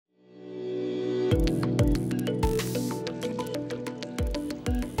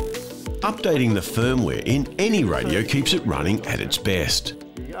Updating the firmware in any radio keeps it running at its best.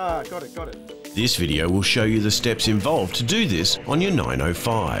 Got it. This video will show you the steps involved to do this on your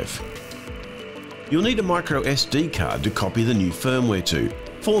 905. You'll need a micro SD card to copy the new firmware to,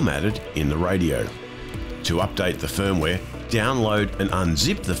 formatted in the radio. To update the firmware, download and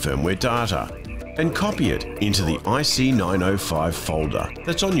unzip the firmware data and copy it into the IC 905 folder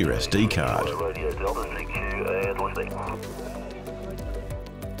that's on your SD card.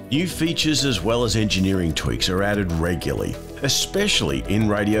 New features as well as engineering tweaks are added regularly, especially in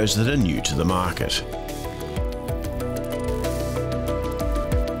radios that are new to the market.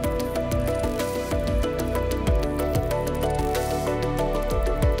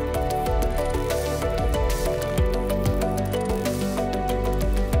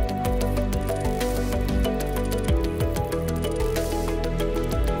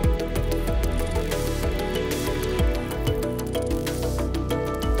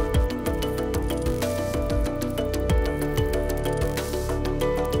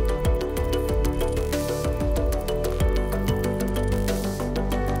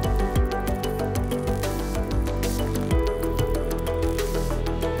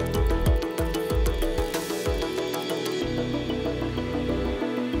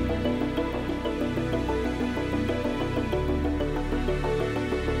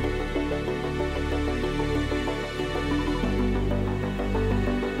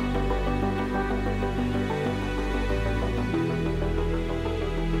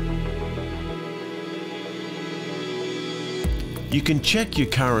 You can check your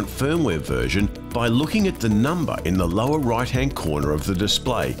current firmware version by looking at the number in the lower right-hand corner of the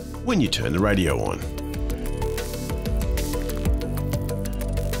display when you turn the radio on.